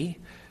community,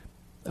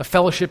 a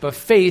fellowship of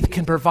faith,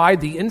 can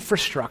provide the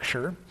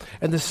infrastructure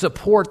and the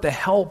support, the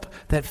help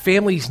that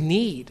families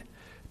need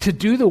to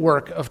do the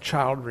work of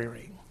child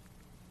rearing.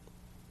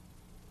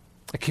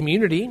 A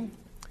community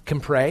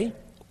can pray.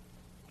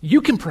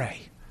 You can pray.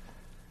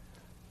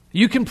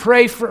 You can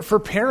pray for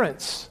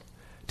parents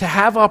to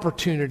have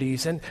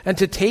opportunities and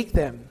to take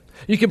them.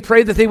 You can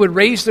pray that they would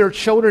raise their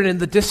children in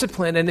the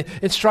discipline and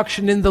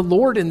instruction in the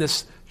Lord in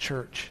this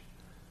church.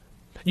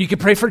 You can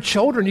pray for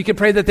children. You can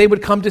pray that they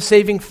would come to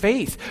saving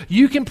faith.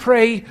 You can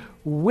pray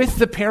with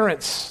the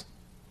parents.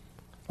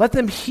 Let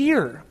them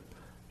hear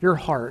your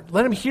heart.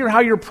 Let them hear how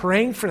you're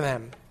praying for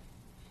them,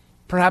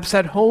 perhaps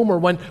at home or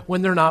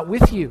when they're not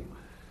with you.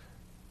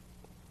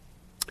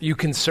 You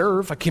can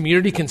serve. A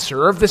community can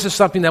serve. This is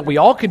something that we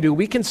all can do.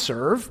 We can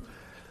serve.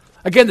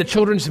 Again, the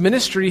children's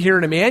ministry here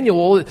at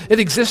Immanuel, it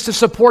exists to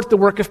support the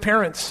work of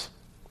parents.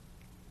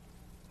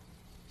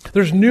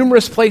 There's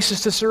numerous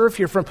places to serve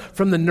here,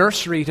 from the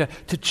nursery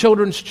to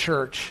children's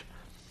church,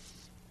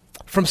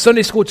 from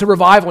Sunday school to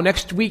revival.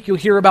 Next week, you'll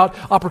hear about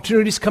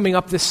opportunities coming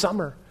up this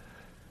summer.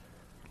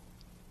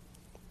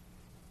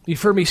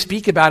 You've heard me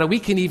speak about it. We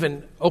can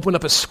even open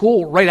up a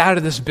school right out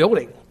of this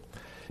building.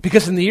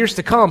 Because in the years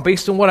to come,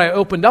 based on what I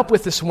opened up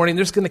with this morning,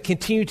 there's going to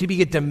continue to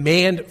be a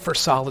demand for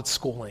solid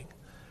schooling,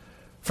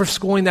 for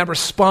schooling that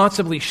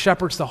responsibly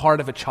shepherds the heart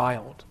of a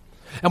child.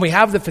 And we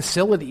have the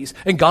facilities,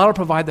 and God will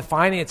provide the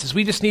finances.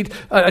 We just need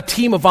a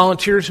team of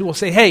volunteers who will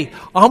say, hey,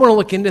 I want to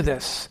look into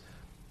this,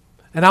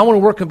 and I want to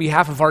work on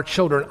behalf of our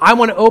children. I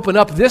want to open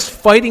up this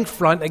fighting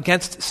front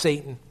against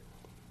Satan.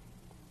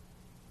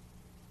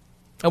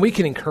 And we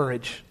can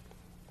encourage.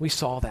 We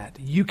saw that.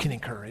 You can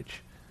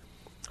encourage.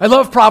 I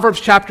love Proverbs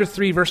chapter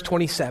 3, verse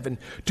 27.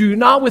 Do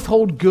not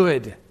withhold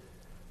good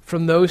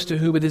from those to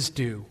whom it is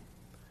due,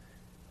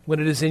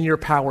 when it is in your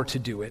power to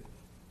do it.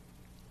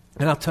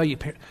 And I'll tell you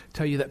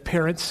that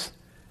parents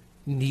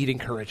need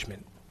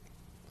encouragement.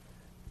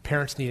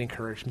 Parents need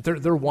encouragement.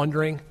 They're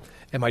wondering,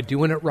 am I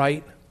doing it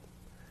right?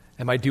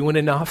 Am I doing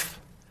enough?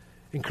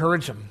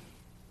 Encourage them.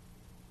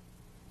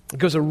 It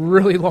goes a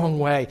really long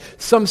way.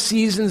 Some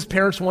seasons,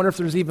 parents wonder if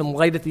there's even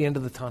light at the end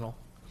of the tunnel.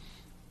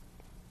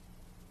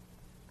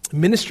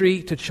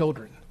 Ministry to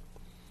children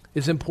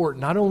is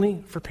important, not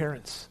only for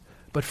parents,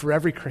 but for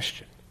every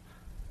Christian,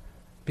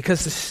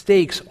 because the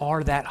stakes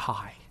are that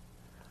high.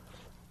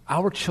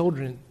 Our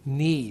children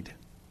need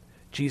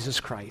Jesus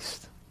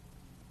Christ.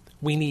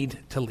 We need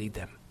to lead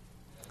them.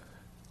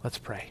 Let's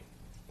pray.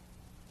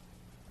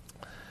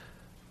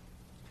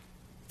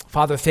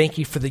 Father, thank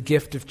you for the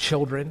gift of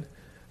children.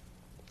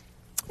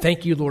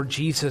 Thank you, Lord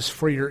Jesus,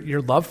 for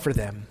your love for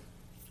them,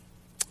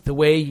 the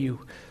way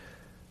you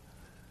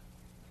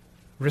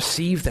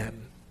receive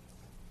them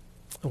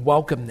and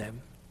welcome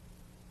them.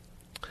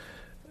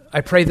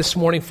 I pray this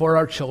morning for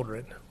our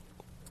children,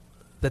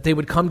 that they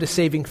would come to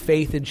saving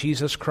faith in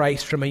Jesus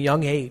Christ from a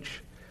young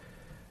age,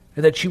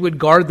 and that you would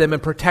guard them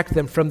and protect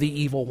them from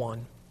the evil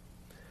one,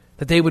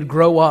 that they would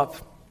grow up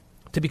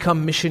to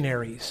become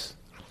missionaries,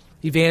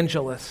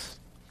 evangelists,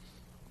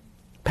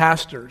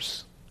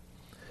 pastors.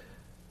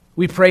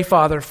 We pray,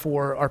 Father,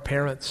 for our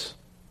parents,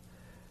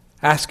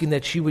 asking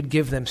that you would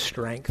give them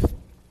strength,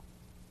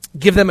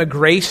 give them a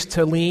grace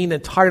to lean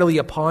entirely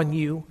upon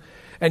you,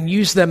 and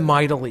use them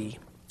mightily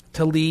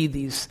to lead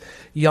these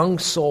young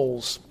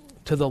souls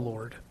to the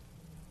Lord.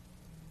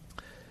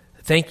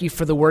 Thank you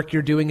for the work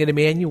you're doing at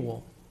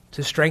Immanuel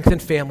to strengthen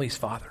families,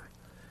 Father.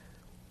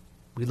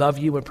 We love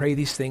you and pray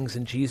these things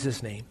in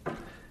Jesus' name.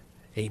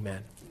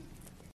 Amen.